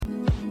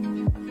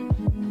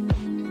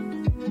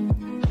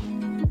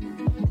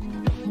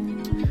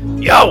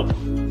Yo,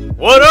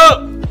 what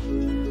up?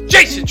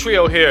 Jason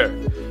Trio here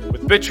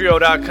with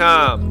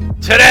Bitrio.com.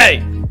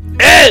 Today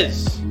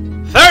is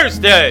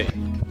Thursday,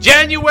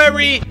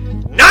 January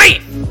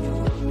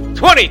 9th,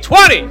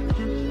 2020.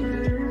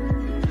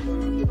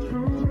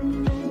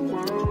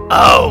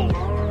 Oh,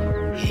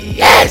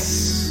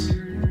 yes!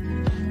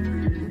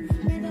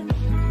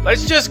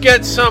 Let's just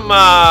get some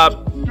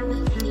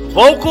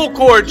vocal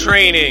cord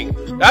training.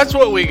 That's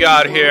what we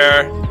got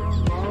here.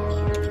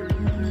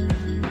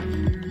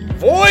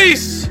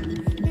 Voice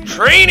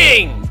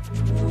training.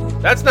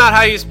 That's not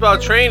how you spell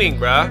training,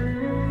 bruh.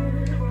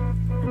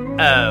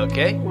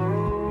 Okay.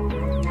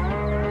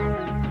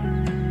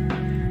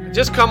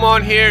 Just come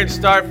on here and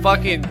start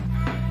fucking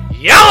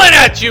yelling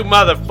at you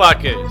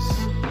motherfuckers.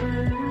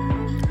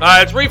 Alright,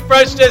 let's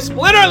refresh this.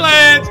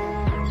 Splinterlands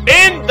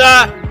in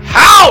the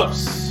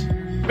house.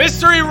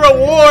 Mystery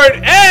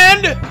reward,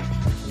 and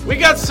we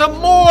got some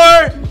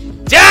more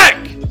deck.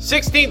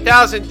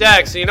 16,000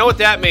 decks. So you know what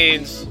that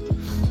means.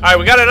 Alright,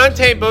 we got an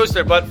Untamed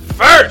booster, but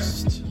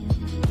first,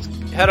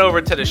 head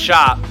over to the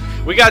shop.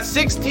 We got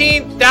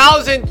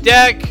 16,000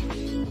 deck.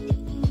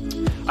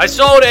 I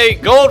sold a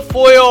gold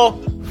foil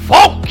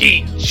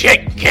funky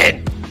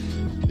chicken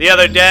the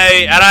other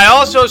day, and I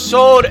also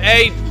sold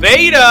a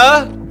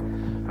beta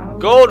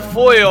gold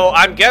foil,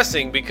 I'm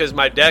guessing, because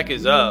my deck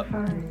is up.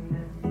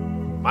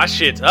 My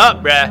shit's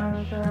up,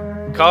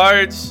 bruh.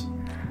 Cards.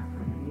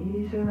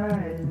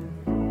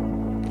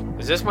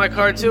 Is this my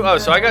card too? Oh,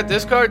 so I got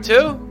this card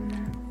too?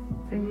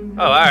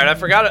 Oh, alright, I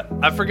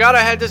forgot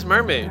I had this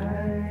mermaid.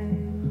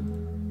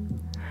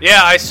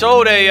 Yeah, I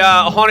sold a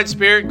Haunted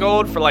Spirit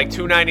Gold for like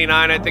 $2.99,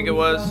 I think it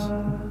was.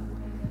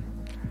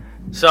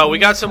 So, we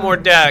got some more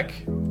deck.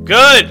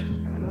 Good!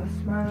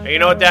 And you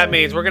know what that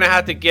means? We're gonna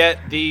have to get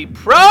the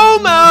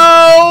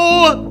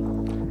promo!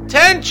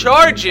 10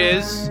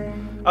 charges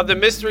of the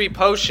Mystery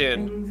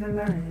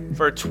Potion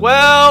for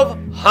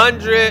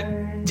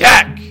 1,200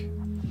 deck.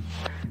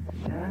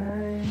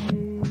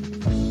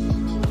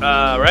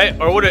 Right?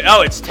 Or would it?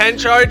 Oh, it's 10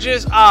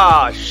 charges?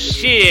 Ah,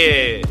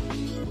 shit.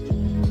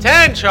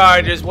 10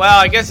 charges? Well,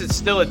 I guess it's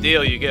still a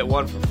deal. You get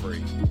one for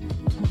free.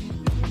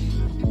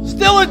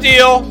 Still a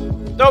deal.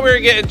 Thought we were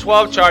getting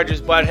 12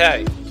 charges, but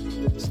hey.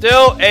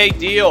 Still a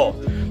deal.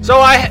 So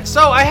I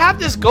have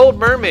this gold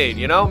mermaid,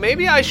 you know?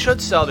 Maybe I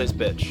should sell this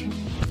bitch.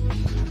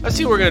 Let's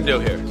see what we're gonna do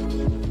here.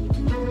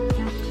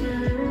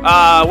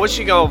 What's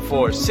she going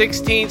for?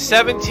 16,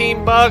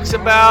 17 bucks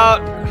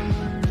about.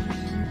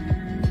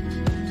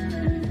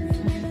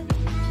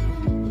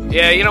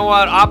 Yeah, you know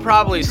what? I'll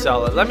probably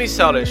sell it. Let me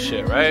sell this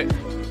shit, right?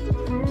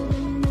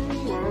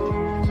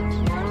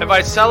 If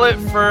I sell it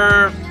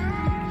for...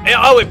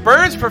 Oh, it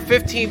burns for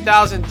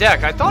 15,000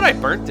 deck. I thought I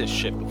burnt this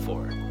shit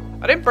before.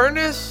 I didn't burn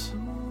this?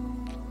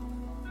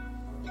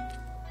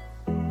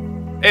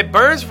 It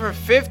burns for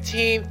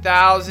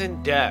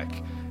 15,000 deck.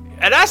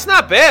 And that's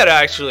not bad,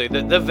 actually.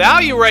 The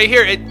value right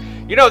here...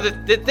 You know,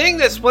 the thing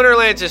that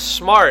Splinterlands is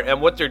smart,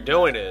 and what they're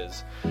doing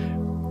is...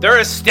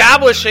 They're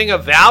establishing a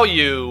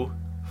value...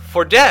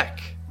 for deck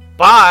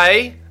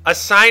by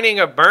assigning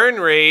a burn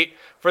rate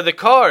for the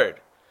card.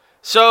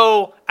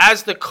 So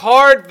as the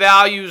card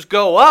values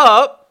go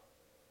up,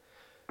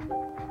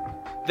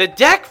 the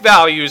deck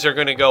values are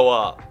going to go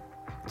up.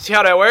 See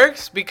how that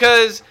works?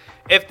 Because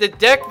if the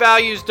deck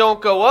values don't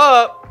go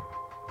up,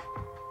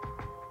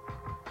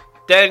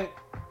 then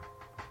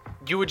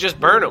you would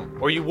just burn them,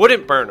 or you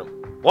wouldn't burn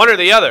them. One or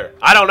the other.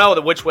 I don't know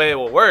which way it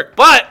will work,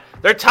 but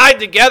they're tied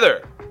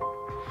together.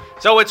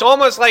 So it's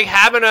almost like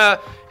having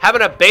a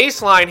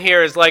baseline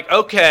here is like,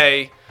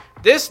 okay,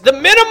 the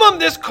minimum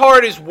this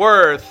card is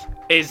worth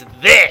is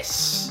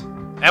this.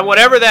 And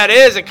whatever that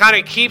is, it kind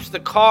of keeps the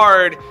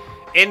card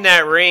in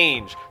that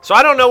range. So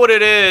I don't know what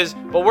it is,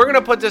 but we're going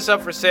to put this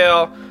up for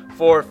sale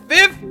for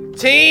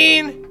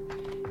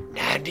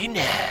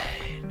 $15.99.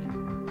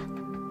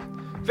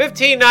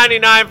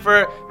 $15.99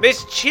 for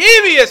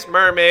Mischievous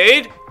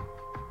Mermaid.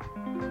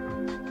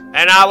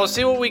 And I will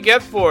see what we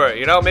get for it.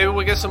 You know, maybe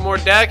we'll get some more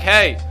deck.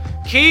 Hey.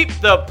 Keep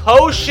the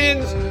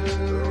potions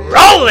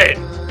rolling.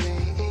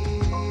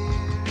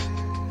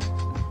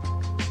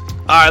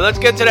 Alright, let's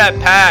get to that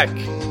pack.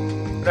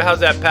 Where the hell's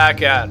that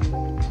pack at?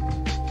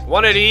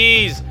 One of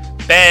these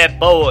bad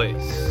boys.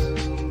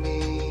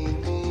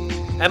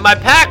 And my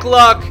pack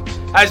luck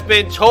has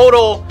been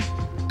total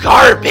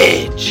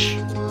garbage.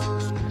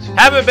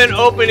 Haven't been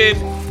opening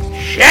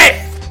shit.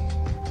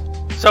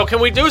 So can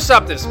we do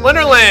something?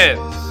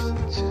 Splinterlands.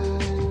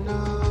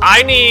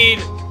 I need...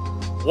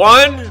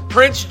 one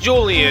Prince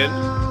Julian.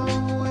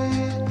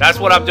 That's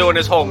what I'm doing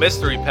this whole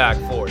mystery pack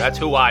for. That's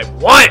who I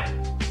want.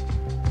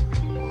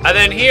 And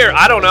then here,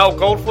 I don't know,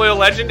 gold foil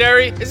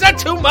legendary. Is that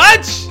too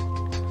much?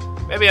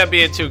 Maybe I'm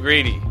being too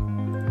greedy.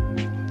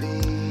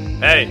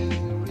 Hey,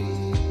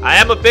 I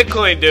am a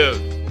Bitcoin dude.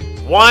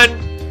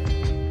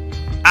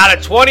 1 out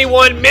of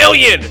 21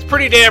 million. It's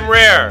pretty damn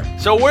rare.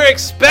 So we're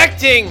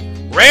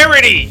expecting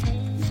rarity.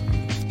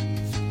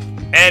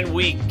 And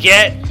we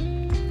get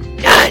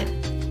none.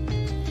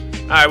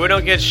 Alright, we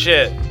don't get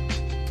shit.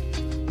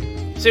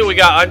 See what we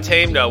got.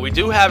 Untamed, though. We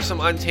do have some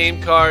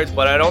Untamed cards,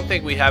 but I don't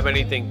think we have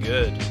anything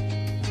good.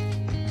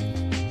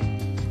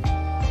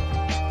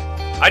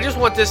 I just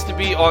want this to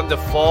be on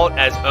default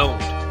as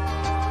owned.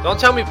 Don't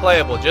tell me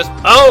playable. Just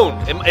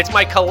owned. It's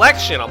my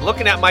collection. I'm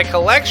looking at my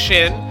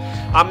collection.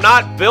 I'm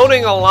not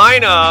building a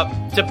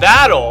lineup to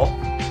battle.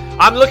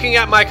 I'm looking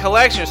at my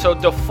collection. So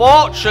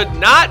default should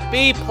not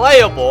be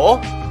playable.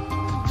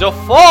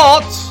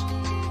 Default,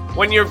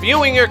 when you're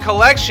viewing your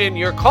collection,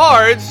 your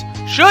cards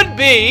should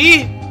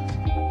be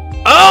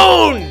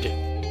owned.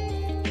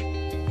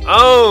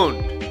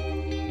 Owned.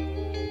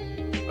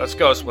 Let's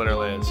go,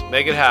 Splinterlands.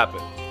 Make it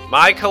happen.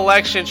 My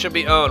collection should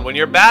be owned. When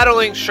you're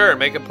battling, sure,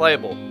 make it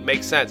playable.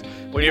 Makes sense.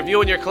 When you're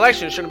viewing your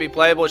collection, it shouldn't be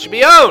playable. It should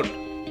be owned.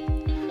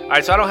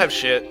 Alright, so I don't have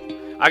shit.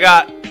 I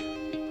got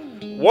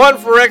one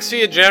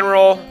Phyrexia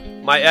General,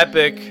 my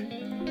epic.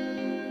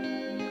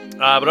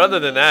 But other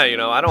than that, you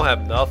know, I don't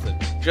have nothing.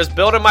 Just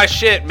building my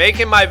shit,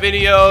 making my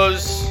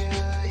videos,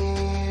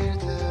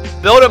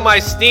 building my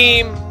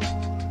Steam,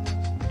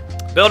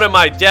 building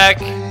my deck,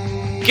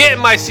 getting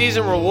my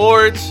season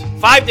rewards.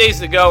 5 days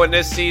to go in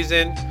this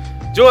season.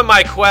 Doing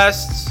my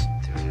quests.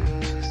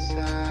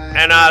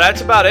 And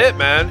that's about it,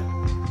 man.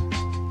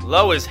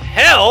 Low as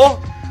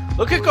hell.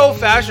 Look at Gold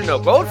Fashion, though.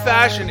 Gold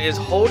Fashion is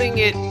holding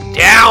it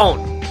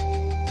down.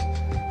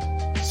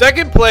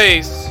 Second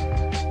place.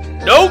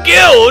 No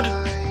guild.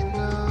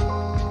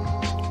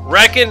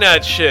 Wrecking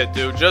that shit,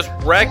 dude. Just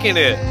wrecking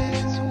it.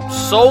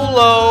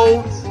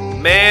 Solo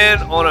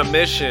man on a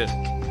mission.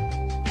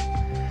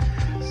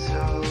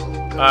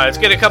 Alright, let's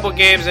get a couple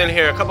games in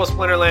here. A couple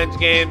Splinterlands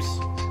games.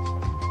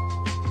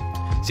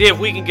 See if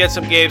we can get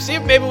some games. See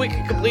if maybe we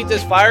can complete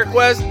this fire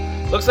quest.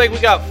 Looks like we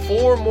got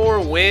 4 more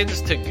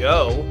wins to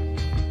go.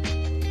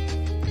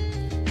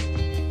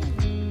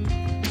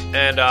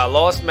 And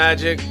Lost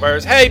Magic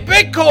versus... Hey,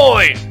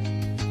 Bitcoin!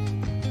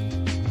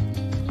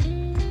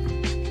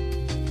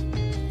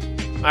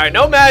 Alright,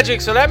 no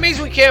magic. So that means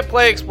we can't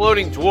play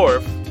Exploding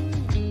Dwarf.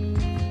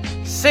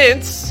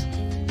 Since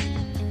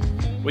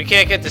we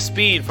can't get the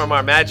speed from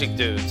our magic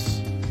dudes.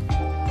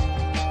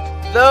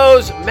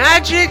 Those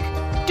magic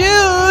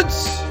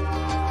dudes!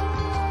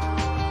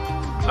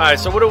 Alright,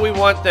 so what do we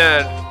want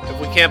then if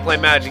we can't play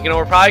magic? You know,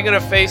 we're probably going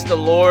to face the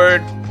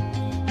Lord.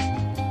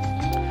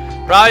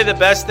 Probably the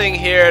best thing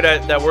here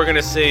that we're going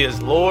to see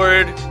is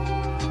Lord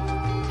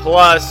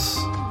plus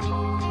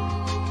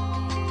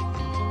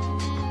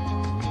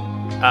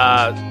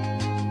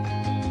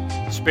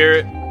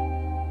Spirit,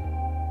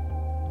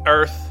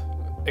 Earth.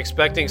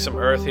 Expecting some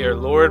Earth here.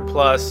 Lord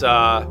plus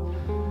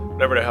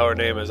whatever the hell her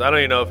name is. I don't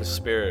even know if it's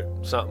Spirit.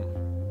 Something.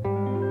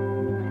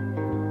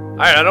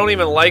 Alright, I don't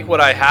even like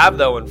what I have,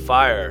 though, in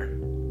fire.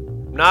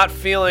 I'm not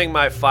feeling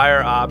my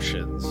fire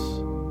options.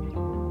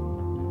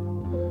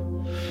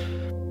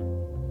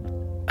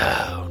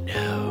 Oh,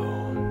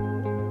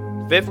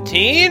 no.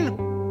 15?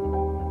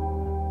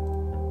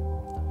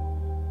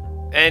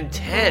 And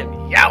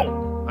 10.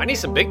 Yow! I need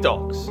some big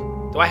dogs.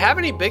 Do I have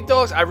any big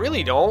dogs? I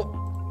really don't.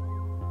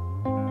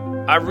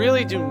 I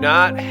really do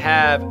not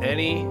have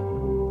any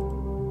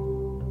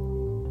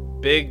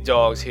big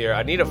dogs here.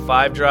 I need a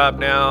 5-drop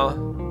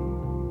now.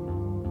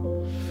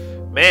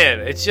 Man,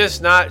 it's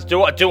just not...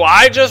 Do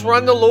I just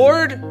run the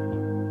Lord?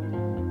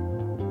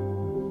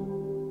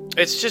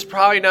 It's just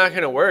probably not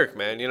going to work,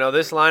 man. You know,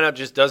 this lineup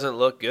just doesn't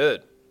look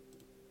good.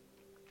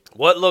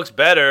 What looks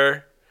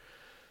better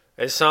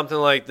is something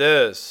like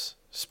this.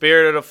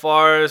 Spirit of the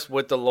Forest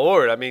with the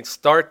Lord. I mean,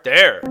 start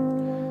there. You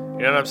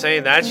know what I'm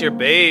saying? That's your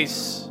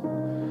base.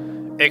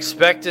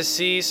 Expect to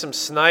see some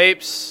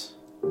snipes.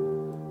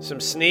 Some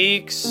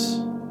sneaks.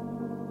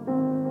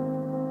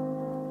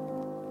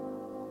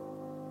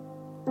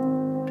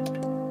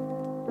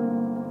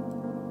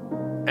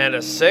 And a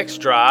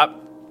 6-drop.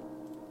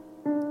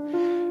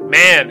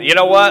 Man, you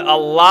know what? A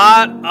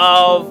lot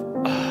of...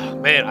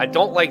 man, I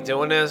don't like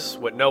doing this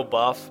with no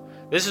buff.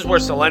 This is where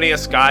Selenia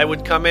Sky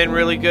would come in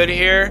really good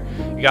here.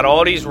 You got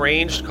all these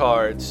ranged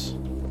cards.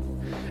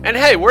 And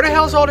hey, where the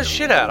hell's all this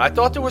shit at? I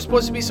thought there was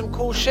supposed to be some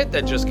cool shit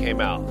that just came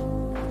out.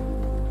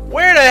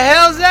 Where the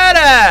hell's that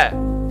at?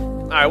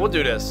 Alright, we'll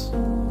do this.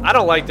 I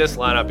don't like this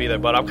lineup either,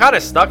 but I'm kind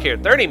of stuck here.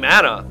 30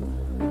 mana.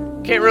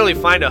 Can't really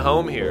find a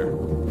home here.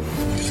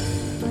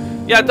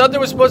 Yeah, I thought there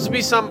was supposed to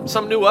be some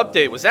new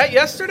update. Was that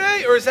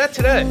yesterday or is that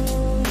today?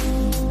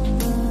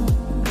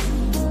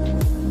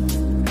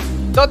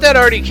 Thought that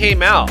already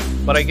came out,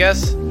 but I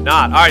guess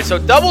not. Alright, so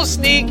double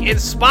sneak,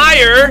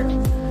 inspire.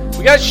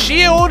 We got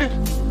shield.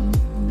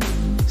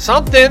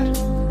 Something.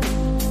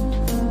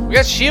 We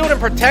got shield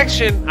and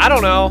protection. I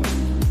don't know.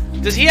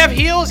 Does he have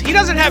heals? He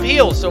doesn't have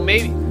heals, so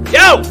maybe...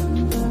 Yo!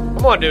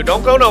 Come on, dude.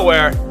 Don't go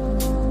nowhere.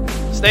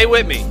 Stay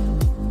with me.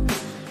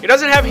 He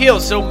doesn't have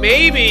heals, so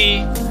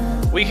maybe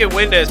we can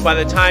win this by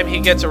the time he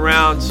gets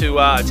around to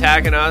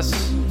attacking us.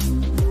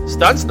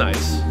 Stun's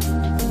nice.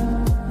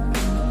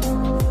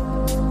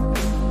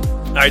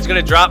 Alright, he's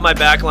going to drop my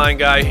backline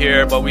guy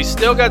here, but we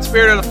still got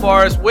Spirit of the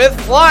Forest with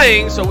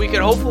flying, so we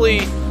can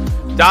hopefully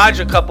dodge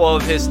a couple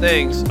of his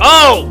things.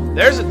 Oh!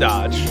 There's a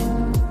dodge.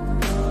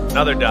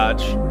 Another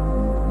dodge.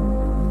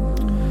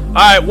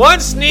 Alright, one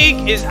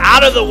sneak is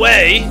out of the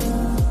way.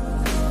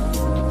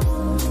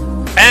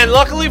 And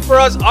luckily for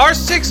us, our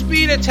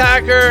 6-speed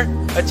attacker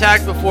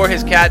attacked before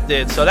his cat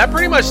did. So that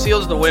pretty much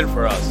seals the win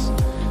for us.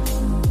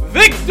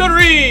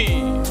 Victory!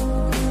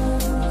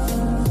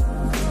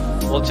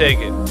 We'll take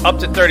it. Up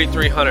to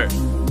 3,300.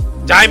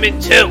 Diamond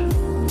 2.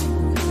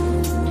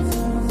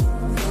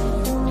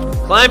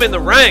 Climbing the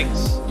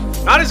ranks.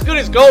 Not as good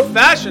as Gold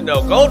Fashion,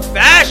 though. Gold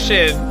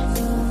Fashion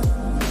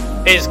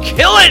is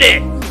killing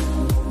it.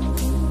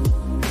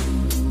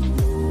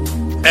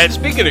 And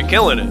speaking of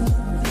killing it,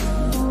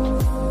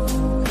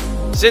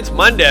 since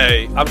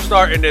Monday, I'm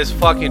starting this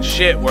fucking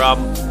shit where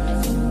I'm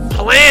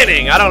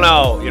planning. I don't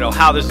know,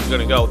 how this is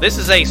going to go. This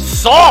is a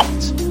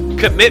soft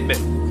commitment.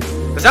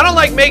 Because I don't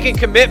like making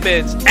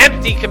commitments,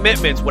 empty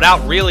commitments,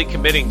 without really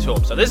committing to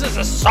them. So this is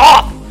a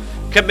soft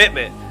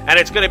commitment. And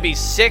it's going to be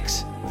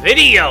 6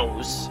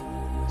 videos,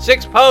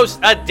 6 posts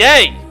a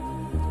day.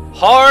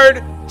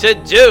 Hard to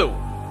do.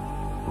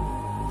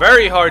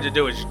 Very hard to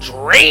do. It's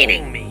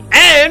draining me.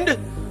 And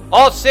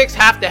all 6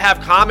 have to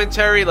have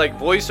commentary, like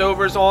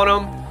voiceovers on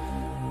them.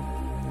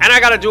 And I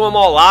got to do them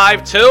all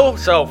live too.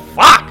 So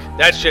fuck,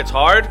 that shit's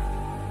hard.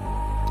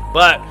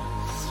 But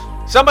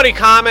somebody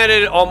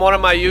commented on one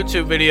of my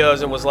YouTube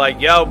videos and was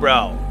like, yo,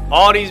 bro,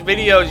 all these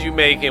videos you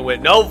making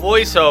with no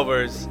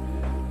voiceovers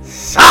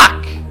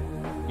suck.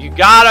 You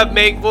gotta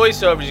make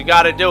voiceovers. You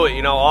gotta do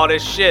it. All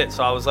this shit.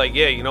 So I was like,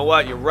 yeah, you know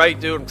what? You're right,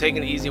 dude. I'm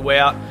taking the easy way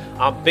out.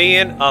 I'm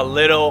being a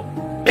little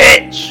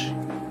bitch.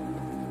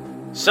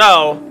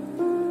 So,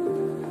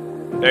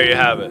 there you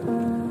have it.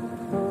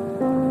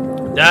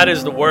 That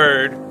is the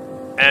word.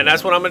 And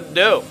that's what I'm going to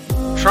do.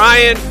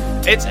 Trying.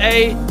 It's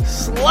a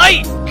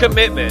slight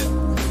commitment.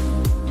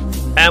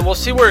 And we'll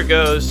see where it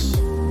goes.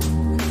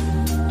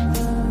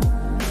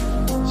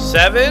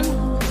 7.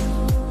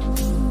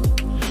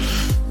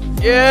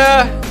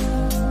 Yeah.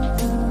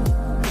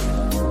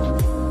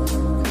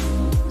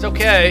 It's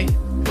okay.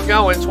 We're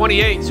going.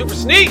 28. Super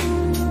sneak.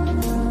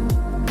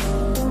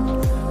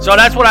 So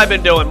that's what I've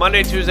been doing.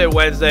 Monday, Tuesday,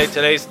 Wednesday.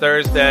 Today's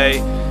Thursday.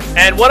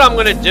 And what I'm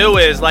going to do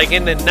is, like,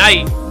 in the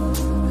night,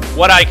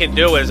 what I can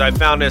do is, I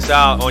found this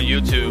out on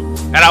YouTube.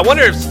 And I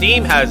wonder if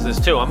Steam has this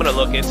too. I'm going to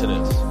look into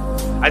this.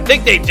 I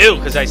think they do,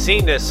 because I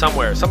seen this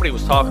somewhere. Somebody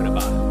was talking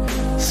about it.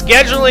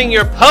 Scheduling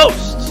your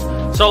posts.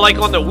 So, like,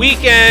 on the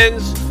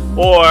weekends,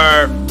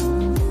 or,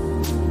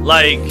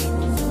 like,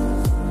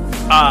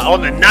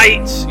 on the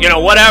nights,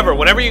 whatever.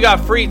 Whenever you got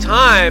free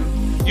time,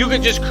 you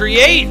could just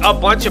create a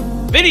bunch of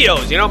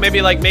videos.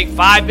 Maybe, like, make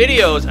 5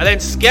 videos, and then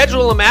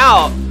schedule them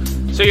out.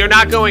 So you're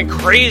not going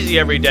crazy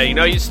every day.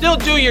 You still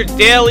do your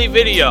daily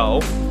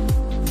video.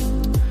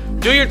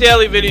 Do your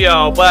daily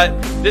video,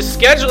 but this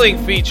scheduling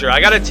feature,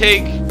 I got to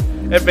take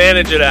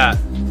advantage of that.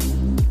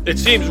 It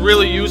seems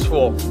really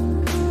useful.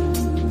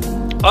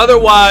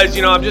 Otherwise,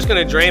 I'm just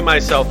going to drain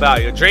myself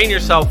out. You'll drain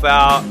yourself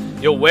out.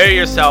 You'll wear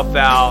yourself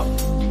out.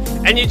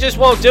 And you just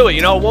won't do it.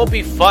 It won't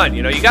be fun.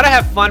 You got to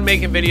have fun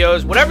making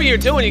videos. Whatever you're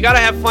doing, you got to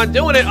have fun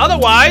doing it.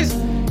 Otherwise,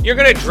 you're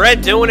going to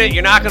dread doing it.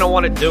 You're not going to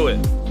want to do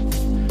it.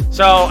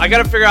 So, I got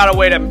to figure out a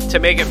way to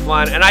make it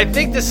fun. And I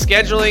think the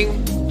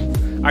scheduling...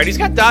 Alright, he's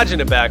got Dodge in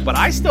the back, but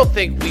I still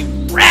think we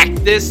wreck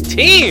this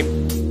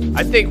team.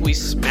 I think we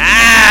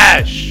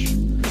smash.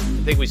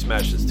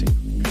 This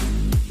team.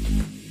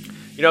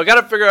 Got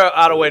to figure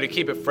out a way to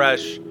keep it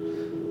fresh.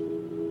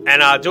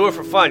 And do it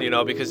for fun,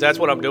 because that's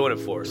what I'm doing it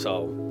for.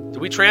 So, do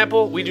we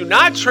trample? We do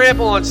not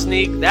trample on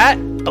sneak. That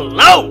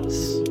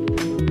blows.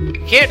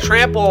 You can't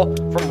trample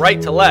from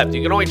right to left.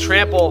 You can only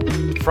trample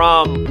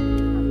from...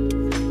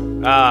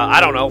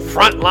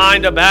 front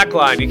line to back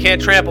line. You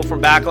can't trample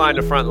from back line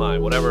to front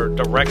line, whatever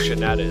direction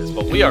that is.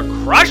 But we are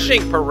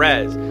crushing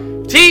Perez.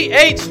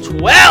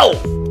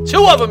 TH12.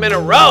 2 of them in a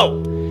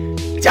row.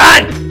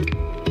 Done.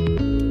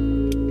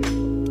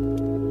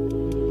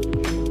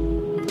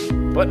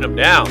 Putting them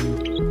down.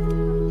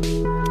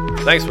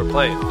 Thanks for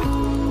playing.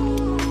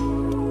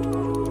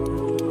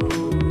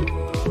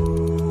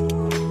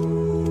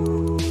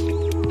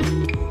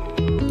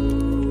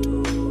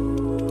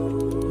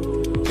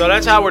 So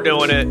that's how we're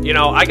doing it.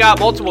 I got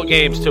multiple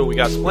games too. We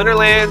got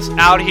Splinterlands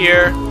out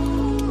here.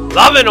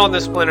 Loving on the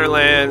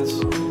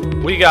Splinterlands.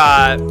 We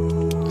got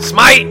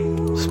Smite.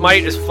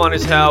 Smite is fun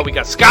as hell. We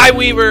got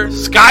Skyweaver.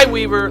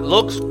 Skyweaver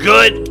looks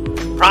good.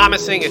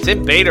 Promising. It's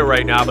in beta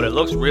right now, but it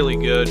looks really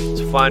good.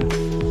 It's fun.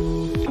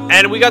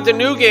 And we got the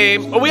new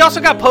game. Oh, we also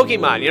got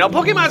Pokemon.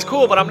 Pokemon's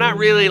cool, but I'm not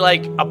really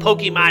like a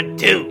Pokemon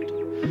dude.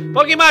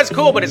 Pokemon's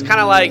cool, but it's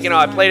kind of like,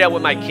 I play that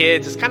with my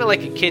kids. It's kind of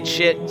like some kid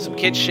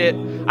shit.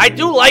 I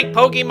do like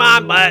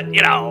Pokemon, but,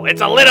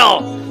 it's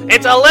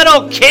a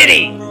little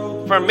kiddie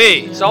for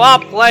me. So I'll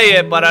play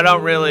it, but I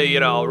don't really,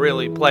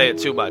 really play it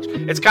too much.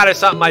 It's kind of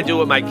something I do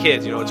with my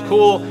kids. It's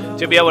cool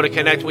to be able to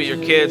connect with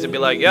your kids and be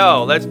like,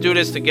 yo, let's do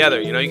this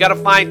together. You got to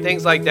find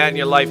things like that in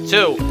your life,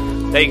 too,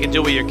 that you can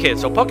do with your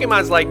kids. So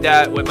Pokemon's like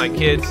that with my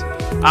kids.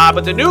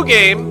 But the new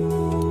game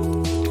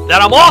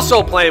that I'm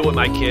also playing with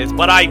my kids,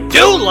 but I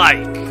do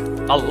like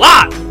a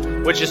lot,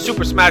 which is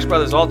Super Smash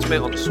Bros.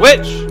 Ultimate on the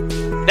Switch.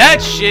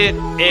 That shit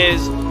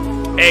is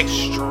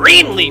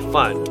extremely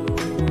fun.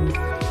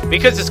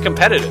 Because it's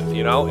competitive,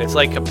 you know? It's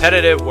like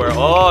competitive where,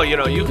 oh, you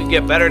know, you can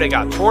get better. They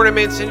got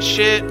tournaments and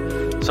shit.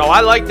 So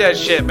I like that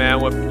shit,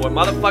 man. When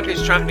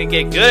motherfuckers trying to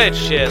get good at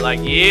shit, like,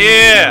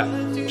 yeah,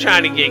 I'm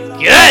trying to get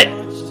good.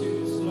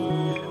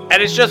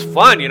 And it's just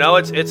fun, you know?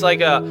 It's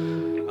like a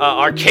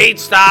arcade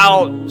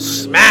style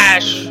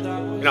Smash. You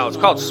know, it's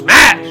called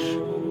Smash.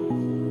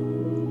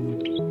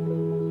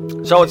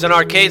 So it's an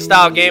arcade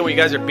style game where you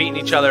guys are beating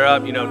each other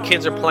up. You know,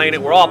 kids are playing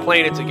it. We're all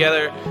playing it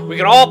together. We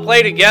can all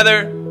play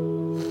together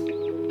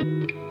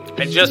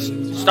and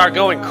just start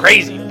going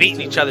crazy,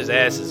 beating each other's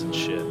asses and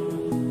shit.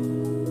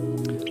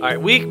 Alright,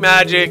 weak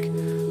magic,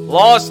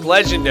 lost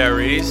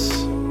legendaries.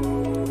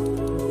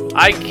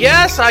 I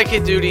guess I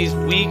could do these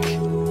weak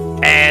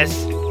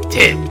ass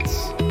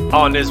tits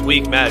on this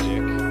weak magic.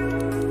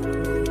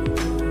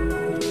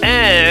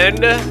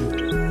 And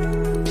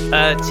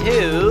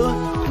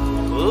two.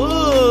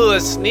 Ooh, a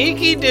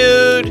sneaky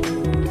dude.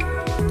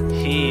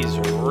 He's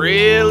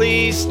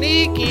really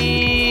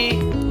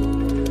sneaky.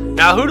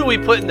 Now, who do we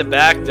put in the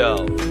back,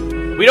 though?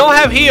 We don't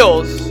have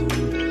heals.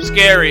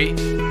 Scary.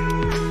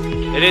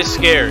 It is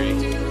scary.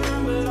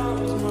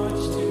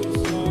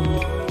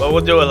 But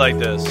we'll do it like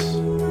this.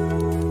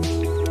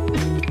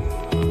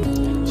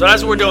 So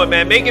that's what we're doing,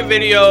 man. Making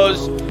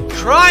videos.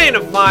 Trying to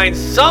find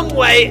some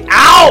way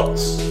out.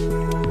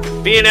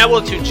 Being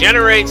able to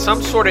generate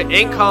some sort of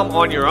income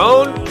on your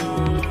own.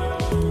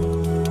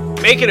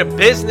 Making a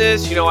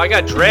business. You know, I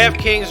got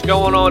DraftKings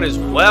going on as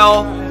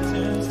well.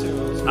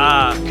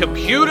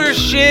 Computer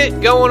shit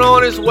going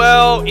on as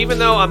well. Even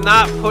though I'm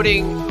not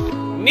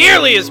putting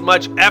nearly as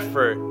much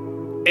effort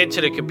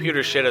into the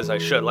computer shit as I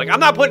should. Like, I'm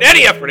not putting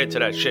any effort into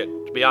that shit,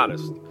 to be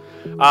honest.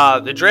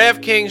 The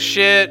DraftKings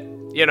shit,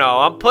 you know,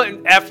 I'm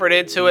putting effort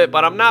into it,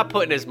 but I'm not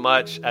putting as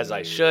much as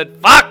I should.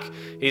 Fuck!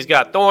 He's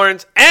got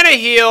thorns and a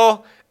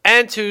heal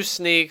and 2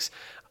 sneaks.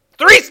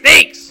 3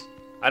 sneaks!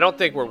 I don't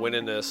think we're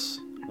winning this.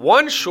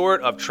 1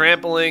 short of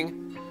trampling.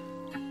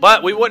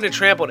 But we wouldn't have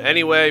trampled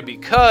anyway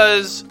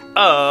because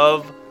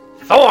of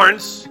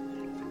thorns.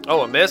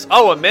 Oh, a miss.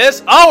 Oh, a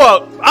miss.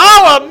 Oh,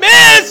 a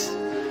miss!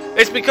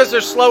 It's because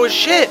they're slow as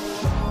shit.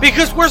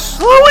 Because we're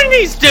slowing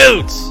these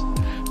dudes.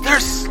 They're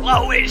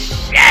slow as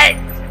shit.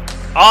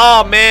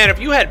 Oh, man. If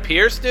you had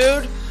Pierce,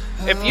 dude.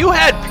 If you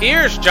had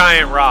Pierce,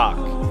 Giant Rock,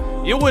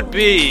 you would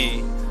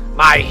be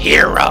my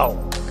hero.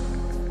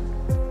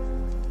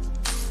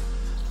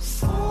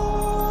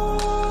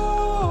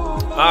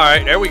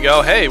 Alright, there we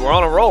go. Hey, we're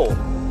on a roll.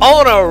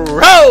 On a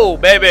roll,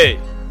 baby.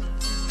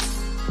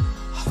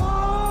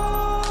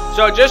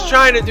 So just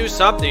trying to do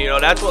something, you know,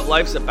 that's what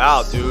life's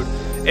about, dude.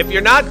 If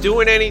you're not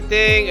doing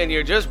anything and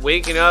you're just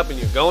waking up and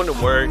you're going to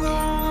work,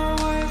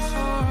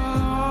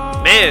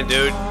 man,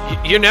 dude,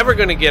 you're never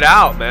going to get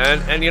out, man.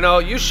 And, you know,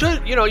 you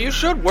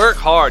should work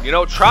hard, you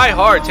know, try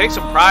hard, take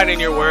some pride in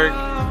your work.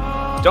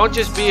 Don't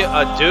just be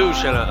a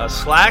douche and a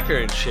slacker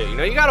and shit, you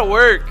know, you got to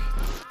work.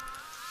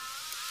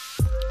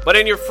 But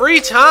in your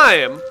free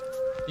time,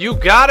 you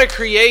gotta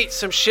create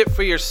some shit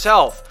for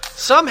yourself.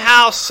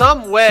 Somehow,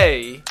 some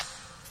way.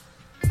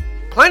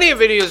 Plenty of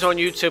videos on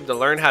YouTube to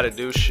learn how to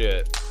do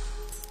shit.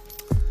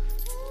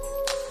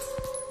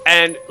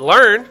 And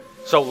learn.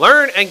 So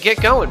learn and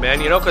get going, man.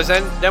 You know, because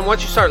then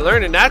once you start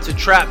learning, that's a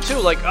trap too.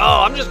 Like,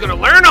 oh, I'm just gonna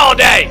learn all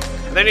day.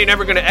 And then you're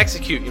never gonna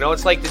execute. You know,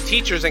 it's like the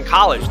teachers in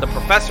college, the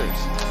professors.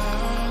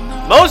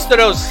 Most of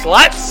those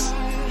sluts,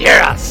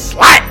 you're a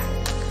slut.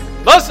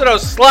 Most of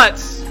those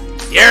sluts,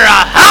 you're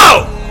a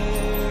hoe!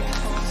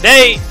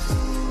 They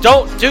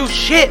don't do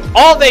shit.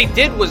 All they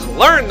did was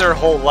learn their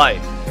whole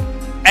life.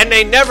 And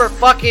they never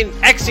fucking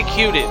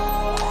executed.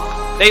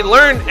 They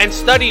learned and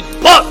studied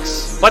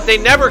books, but they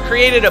never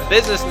created a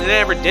business and they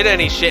never did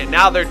any shit.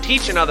 Now they're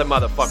teaching other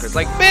motherfuckers.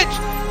 Like,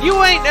 bitch,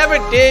 you ain't never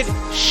did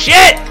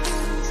shit!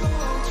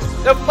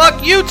 The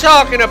fuck you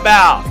talking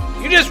about?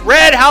 You just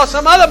read how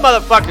some other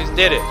motherfuckers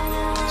did it.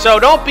 So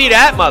don't be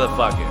that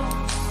motherfucker.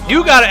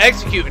 You gotta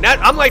execute. And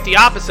I'm like the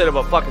opposite of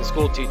a fucking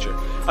school teacher.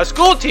 A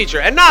school teacher,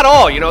 and not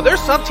all, you know,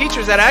 there's some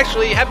teachers that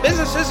actually have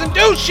businesses and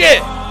do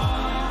shit.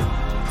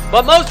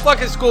 But most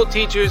fucking school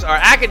teachers are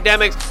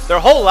academics their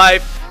whole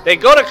life. They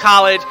go to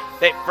college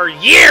for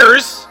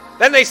years.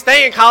 Then they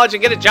stay in college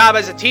and get a job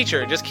as a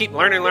teacher and just keep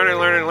learning.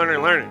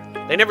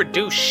 They never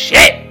do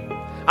shit.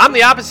 I'm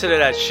the opposite of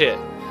that shit.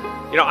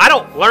 You know, I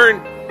don't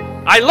learn.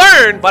 I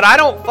learn, but I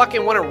don't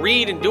fucking want to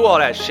read and do all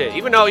that shit.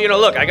 Even though, you know,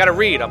 look, I gotta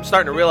read. I'm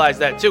starting to realize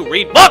that too.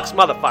 Read books,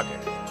 motherfucker.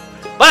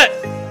 But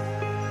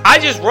I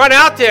just run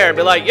out there and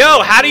be like,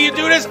 yo, how do you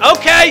do this?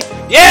 Okay,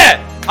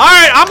 yeah. All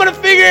right, I'm gonna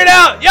figure it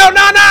out. Yo,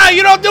 no,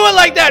 you don't do it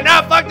like that.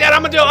 Nah, fuck that.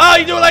 I'm gonna do it. Oh,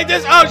 you do it like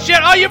this. Oh, shit.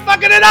 Oh, you're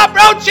fucking it up,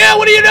 bro. Chill.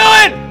 What are you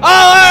doing? Oh,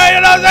 all right, you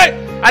know what I'm saying?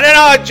 And then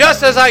I'll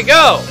adjust as I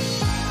go.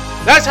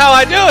 That's how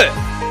I do it.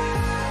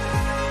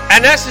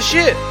 And that's the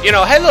shit. You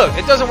know, hey, look,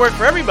 it doesn't work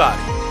for everybody.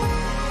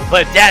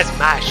 But that's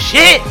my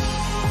shit.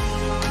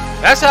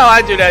 That's how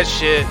I do that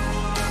shit.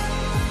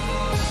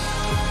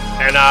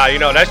 And, you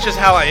know, that's just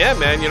how I am,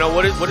 man. You know,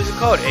 what is it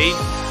called?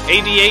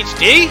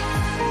 ADHD?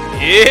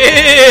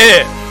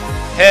 Yeah.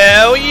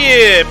 Hell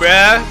yeah,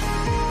 bruh.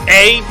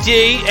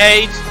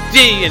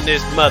 ADHD in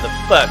this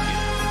motherfucker.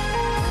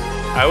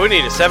 Alright, we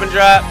need a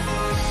 7-drop.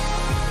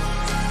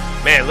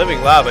 Man,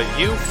 Living Lava,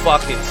 you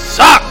fucking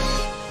suck!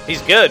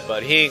 He's good,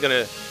 but he ain't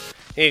gonna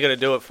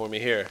do it for me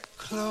here.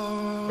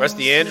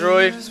 Rusty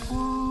Android?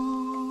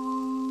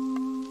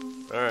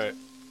 Alright.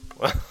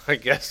 Well, I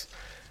guess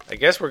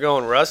we're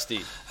going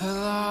Rusty.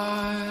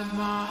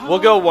 We'll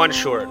go one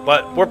short,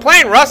 but we're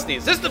playing Rusty.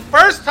 Is this the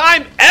first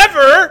time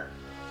ever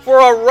for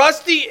a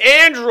Rusty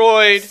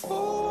Android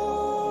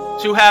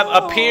to have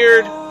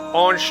appeared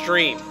on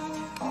stream?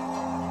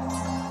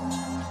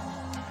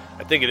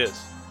 I think it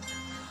is.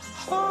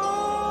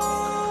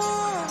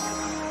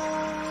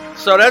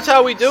 So that's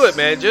how we do it,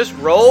 man. Just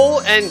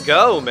roll and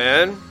go,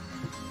 man.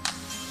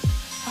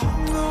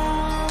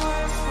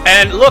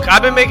 And look,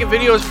 I've been making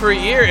videos for a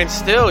year, and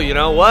still, you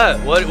know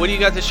what? What do you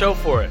got to show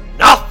for it?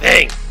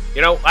 Nothing!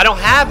 You know, I don't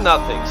have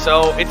nothing,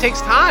 so it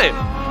takes time.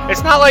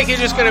 It's not like you're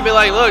just going to be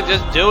like, look,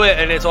 just do it,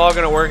 and it's all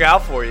going to work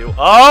out for you.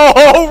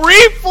 Oh,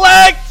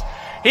 Reflect!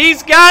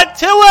 He's got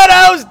 2 of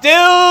those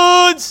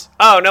dudes!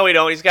 Oh, no, he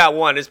don't. He's got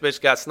 1. This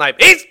bitch got sniped.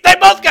 They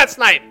both got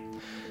sniped!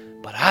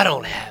 But I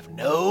don't have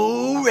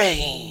no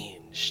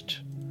ranged.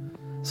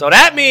 So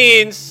that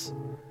means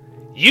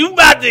you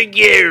about to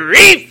get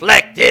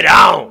reflected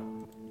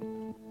on.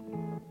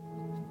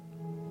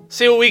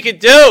 See what we could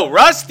do.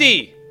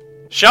 Rusty.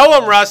 Show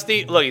him,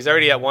 Rusty. Look, he's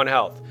already at 1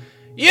 health.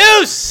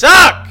 You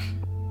suck.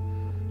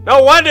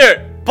 No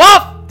wonder.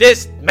 Buff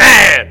this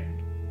man.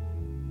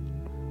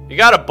 You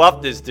gotta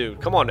buff this dude.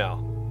 Come on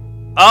now.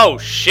 Oh,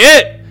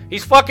 shit.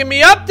 He's fucking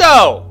me up,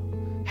 though.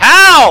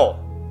 How?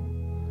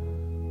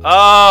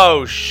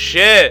 Oh,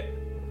 shit.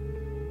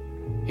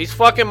 He's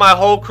fucking my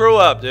whole crew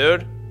up,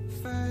 dude.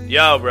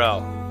 Yo,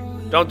 bro.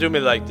 Don't do me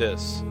like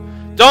this.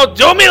 Don't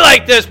do me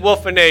like this,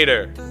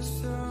 Wolfinator.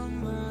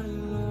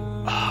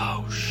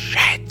 Oh,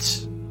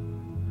 shit.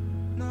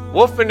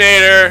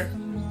 Wolfinator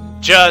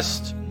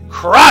just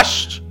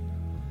crushed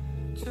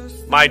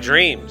my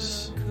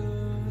dreams.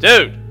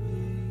 Dude.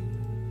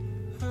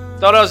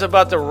 Thought I was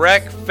about to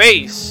wreck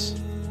face.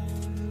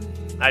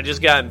 I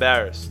just got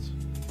embarrassed.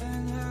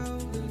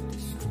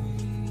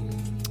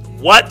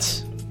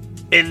 What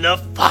in the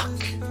fuck?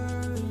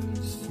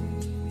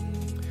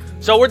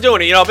 So we're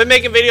doing it. You know, I've been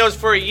making videos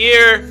for a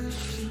year.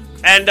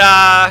 And,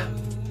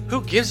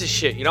 who gives a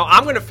shit? You know,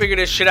 I'm going to figure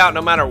this shit out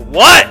no matter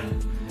what.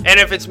 And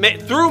if it's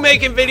through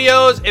making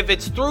videos, if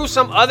it's through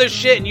some other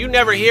shit and you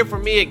never hear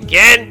from me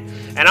again,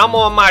 and I'm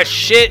on my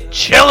shit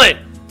chilling,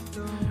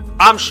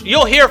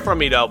 you'll hear from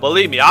me, though.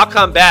 Believe me, I'll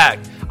come back.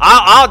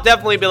 I'll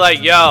definitely be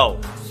like, yo,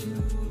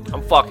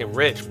 I'm fucking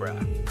rich, bro.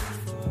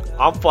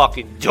 I'm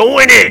fucking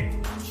doing it.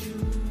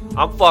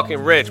 I'm fucking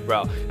rich,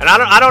 bro. And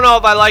I don't know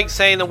if I like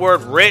saying the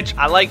word rich.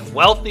 I like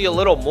wealthy a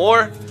little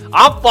more.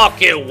 I'm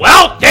fucking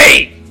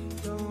wealthy.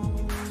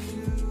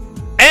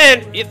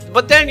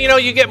 But then, you know,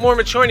 you get more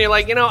mature and you're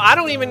like, you know, I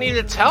don't even need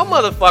to tell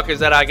motherfuckers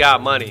that I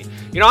got money.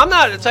 You know, I'm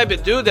not the type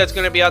of dude that's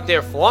going to be out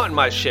there flaunting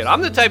my shit.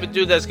 I'm the type of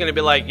dude that's going to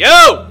be like,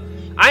 yo,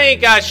 I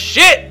ain't got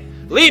shit.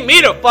 Leave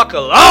me the fuck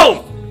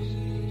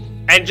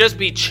alone. And just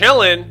be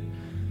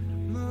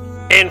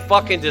chilling in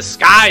fucking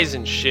disguise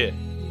and shit.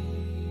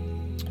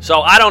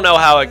 So I don't know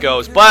how it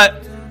goes,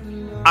 but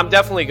I'm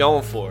definitely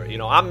going for it. You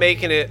know, I'm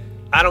making it.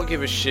 I don't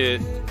give a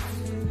shit.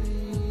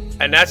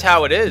 And that's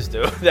how it is,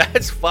 dude.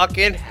 That's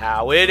fucking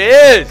how it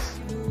is.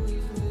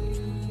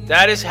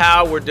 That is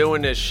how we're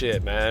doing this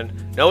shit,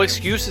 man. No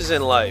excuses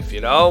in life, you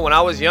know? When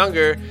I was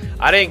younger,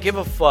 I didn't give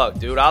a fuck,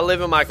 dude. I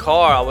live in my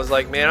car. I was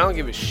like, man, I don't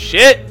give a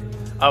shit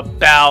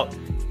about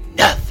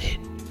nothing.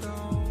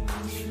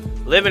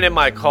 Living in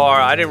my car,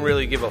 I didn't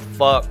really give a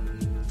fuck.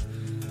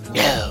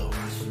 No.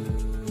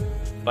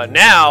 But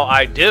now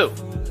I do.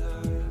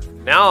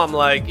 Now I'm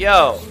like,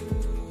 yo,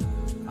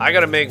 I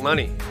gotta make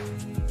money.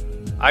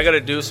 I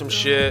gotta do some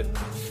shit.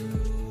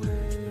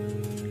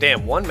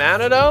 Damn, 1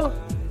 mana though?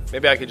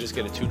 Maybe I could just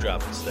get a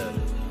 2-drop instead.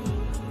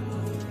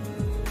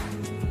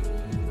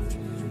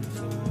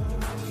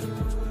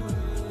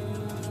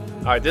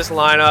 Alright, this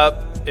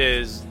lineup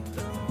is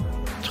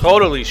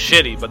totally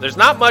shitty, but there's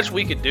not much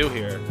we could do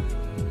here.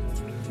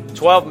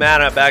 12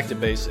 mana, back to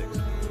basics.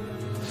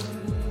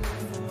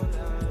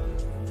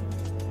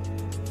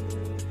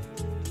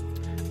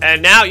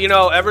 And now, you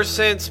know, ever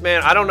since,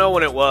 man, I don't know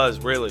when it was,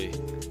 really.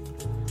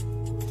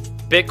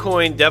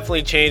 Bitcoin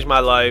definitely changed my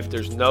life.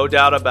 There's no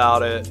doubt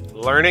about it.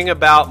 Learning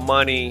about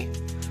money,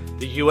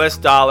 the US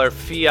dollar,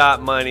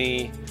 fiat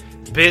money,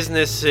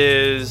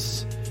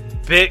 businesses,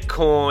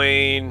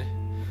 Bitcoin,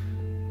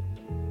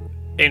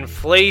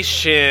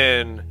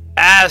 inflation,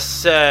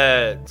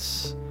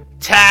 assets,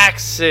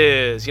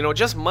 taxes, you know,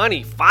 just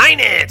money,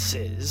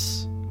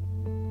 finances.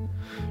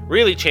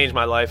 Really changed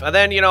my life. And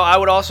then, you know, I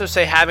would also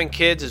say having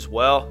kids as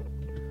well.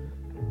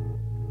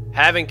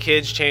 Having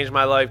kids changed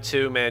my life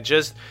too, man.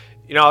 Just,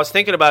 you know, I was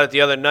thinking about it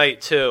the other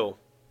night too.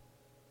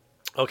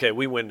 Okay,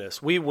 we win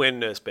this. We win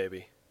this,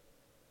 baby.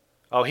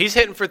 Oh, he's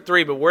hitting for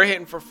 3, but we're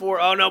hitting for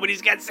 4. Oh, no, but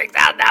he's got 6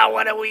 out now.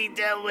 What are we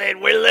doing?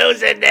 We're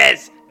losing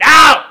this.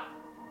 No!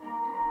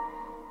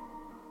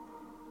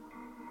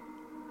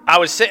 I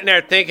was sitting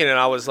there thinking, and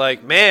I was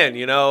like, man,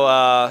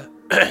 I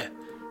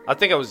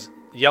think I was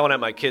yelling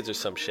at my kids or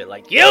some shit,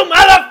 like, you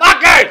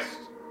motherfuckers!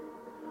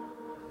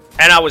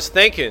 And I was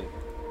thinking,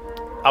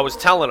 I was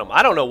telling them,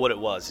 I don't know what it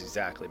was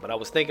exactly, but I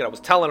was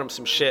telling them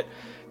some shit,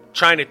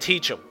 trying to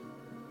teach them.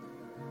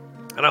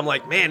 And I'm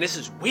like, man, this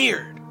is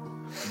weird.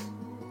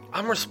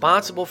 I'm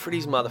responsible for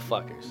these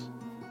motherfuckers.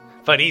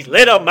 For these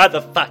little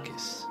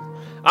motherfuckers.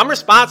 I'm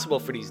responsible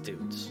for these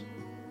dudes.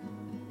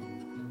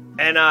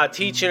 And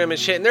teaching them and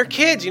shit. And they're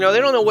kids, they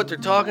don't know what they're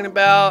talking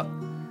about.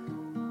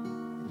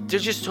 They're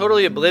just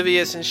totally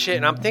oblivious and shit.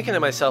 And I'm thinking to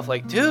myself,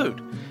 like, dude,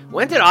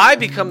 when did I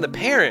become the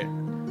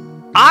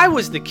parent? I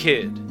was the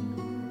kid.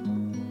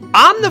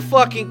 I'm the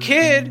fucking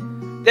kid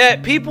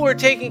that people are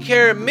taking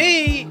care of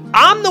me.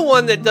 I'm the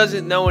one that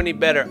doesn't know any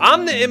better.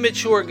 I'm the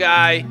immature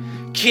guy,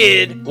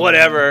 kid,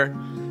 whatever,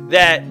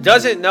 that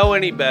doesn't know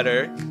any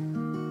better.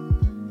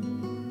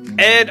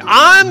 And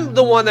I'm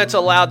the one that's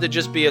allowed to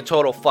just be a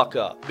total fuck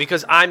up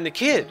because I'm the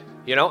kid.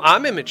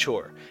 I'm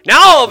immature.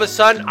 Now all of a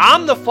sudden,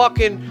 I'm the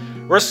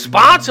fucking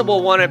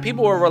responsible one and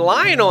people are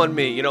relying on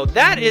me.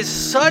 That is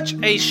such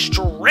a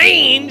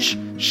strange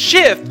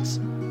shift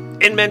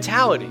in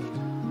mentality.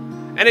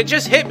 And it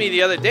just hit me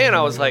the other day and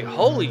I was like,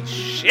 holy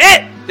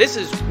shit, this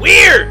is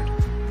weird.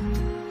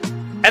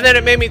 And then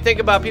it made me think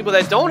about people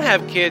that don't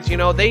have kids.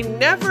 They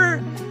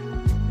never,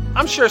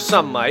 I'm sure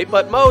some might,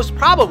 but most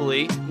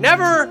probably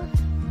never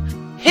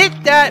hit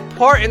that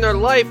part in their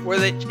life where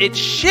it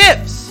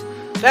shifts.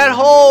 That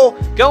whole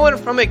going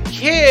from a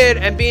kid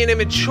and being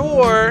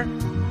immature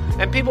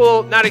and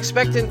people not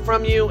expecting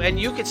from you and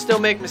you could still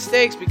make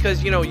mistakes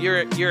because,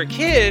 you're a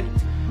kid,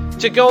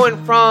 to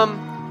going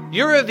from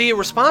you're the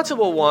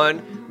responsible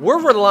one,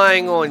 we're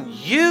relying on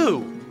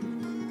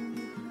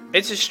you.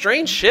 It's a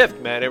strange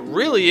shift, man. It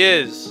really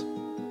is.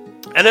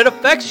 And it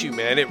affects you,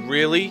 man. It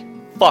really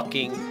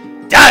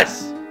fucking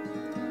does.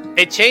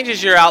 It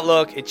changes your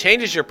outlook. It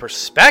changes your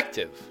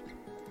perspective.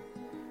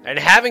 And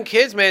having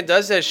kids, man,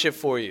 does that shit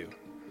for you.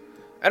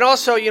 And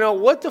also,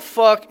 what the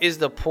fuck is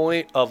the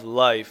point of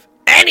life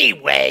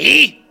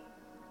anyway?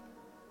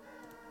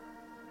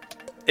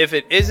 If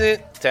it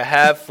isn't to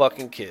have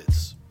fucking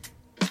kids.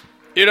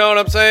 You know what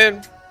I'm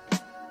saying?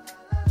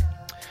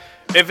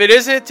 If it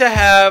isn't to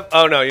have...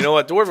 Oh, no, you know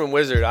what? Dwarven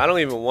Wizard, I don't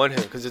even want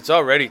him because it's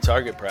already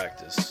target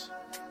practice.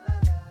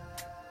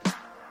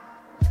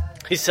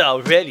 It's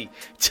already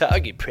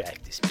target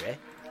practice, bruh.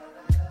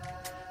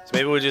 So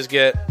maybe we'll just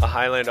get a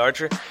Highland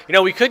Archer.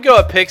 We could go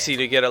a Pixie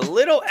to get a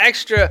little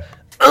extra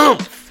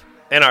oomph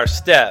in our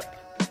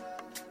step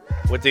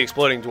with the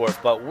Exploding Dwarf,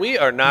 but we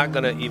are not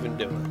going to even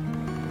do it.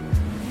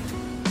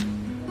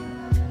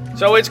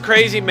 So it's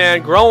crazy,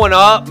 man. Growing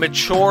up,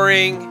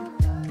 maturing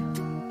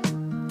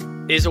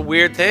is a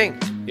weird thing.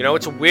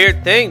 It's a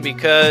weird thing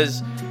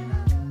because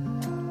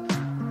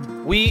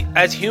we,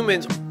 as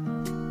humans,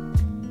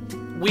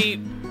 we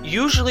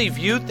usually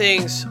view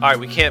things... All right,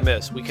 we can't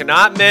miss. We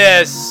cannot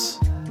miss.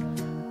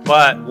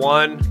 But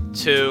 1,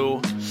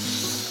 2...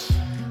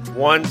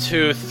 1,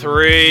 2,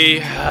 3.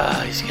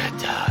 He's got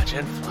dodge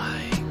and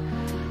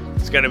flying.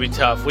 It's going to be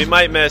tough. We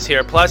might miss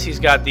here. Plus, he's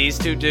got these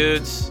two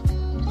dudes.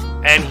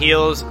 And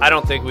heals. I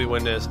don't think we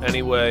win this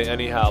anyway,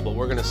 anyhow, but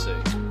we're going to see.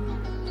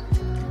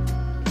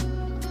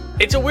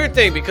 It's a weird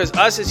thing because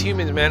us as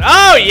humans, man.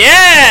 Oh,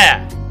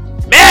 yeah!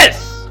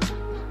 Miss!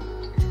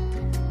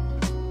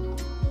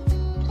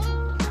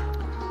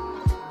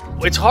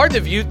 It's hard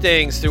to view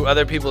things through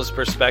other people's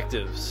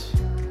perspectives.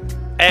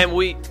 And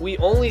we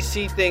only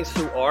see things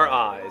through our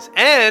eyes.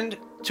 And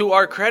to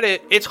our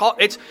credit, it's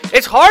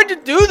hard to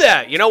do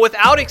that,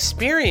 without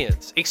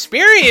experience.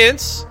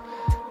 Experience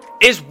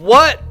is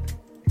what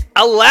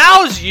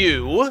allows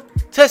you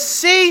to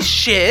see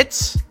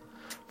shit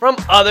from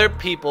other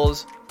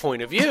people's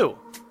point of view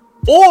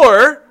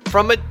or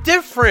from a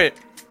different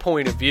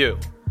point of view.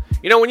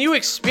 When you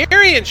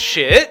experience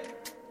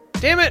shit,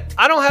 damn it,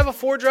 I don't have a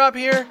 4-drop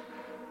here.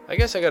 I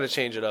guess I gotta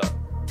change it up.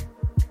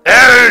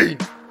 Hey!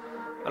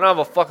 I don't have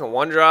a fucking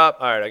 1-drop.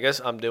 Alright, I guess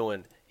I'm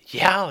doing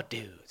y'all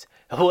dudes.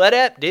 What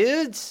up,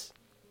 dudes?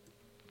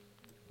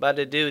 About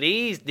to do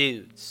these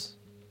dudes.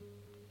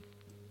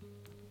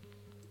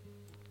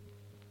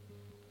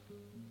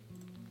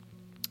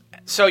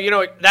 So,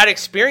 that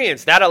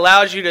experience, that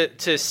allows you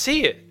to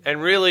see it and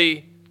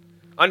really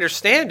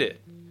understand it.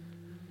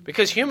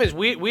 Because humans,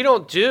 we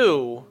don't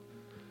do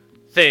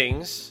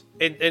things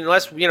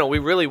unless, we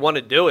really want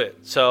to do it.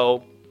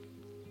 So,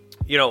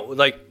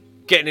 like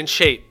getting in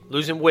shape,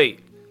 losing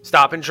weight,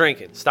 stopping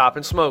drinking,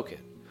 stopping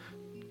smoking,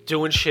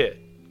 doing shit,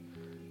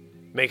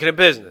 making a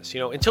business,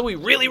 until we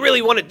really,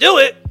 really want to do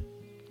it,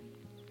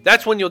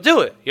 that's when you'll do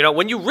it.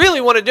 When you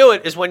really want to do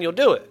it is when you'll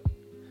do it.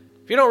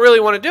 If you don't really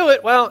want to do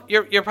it, well,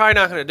 you're probably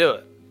not going to do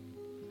it.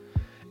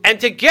 And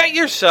to get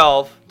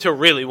yourself to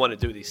really want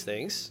to do these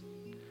things,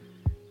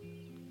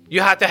 you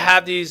have to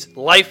have these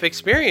life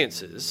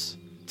experiences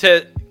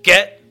to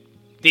get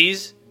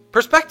these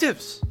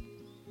perspectives.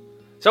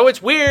 So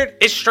it's weird,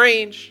 it's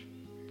strange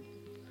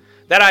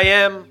that I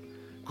am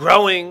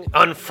growing,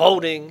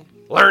 unfolding,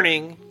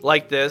 learning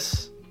like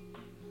this.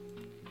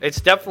 It's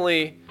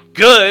definitely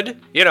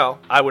good. You know,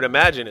 I would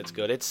imagine it's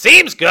good. It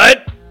seems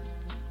good.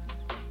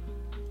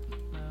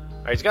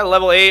 All right, he's got a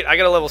level 8. I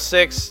got a level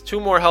 6. 2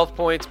 more health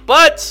points.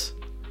 But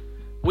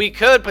we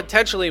could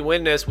potentially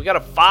win this. We got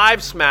a 5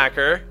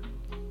 smacker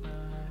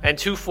and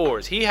 2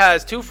 4s. He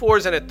has 2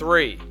 4s and a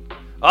 3.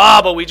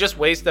 Oh, but we just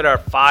wasted our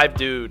 5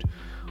 dude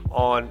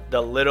on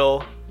the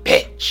little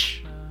bitch.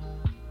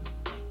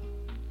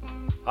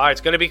 All right,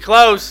 it's going to be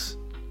close.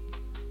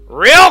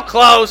 Real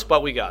close,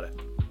 but we got it.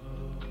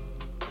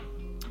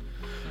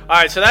 All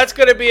right, so that's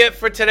going to be it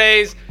for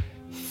today's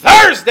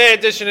Thursday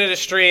edition of the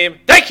stream.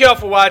 Thank you all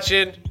for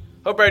watching.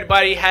 Hope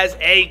everybody has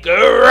a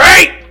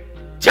great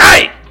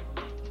day.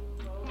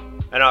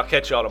 And I'll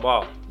catch y'all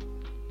tomorrow.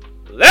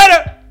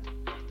 Later.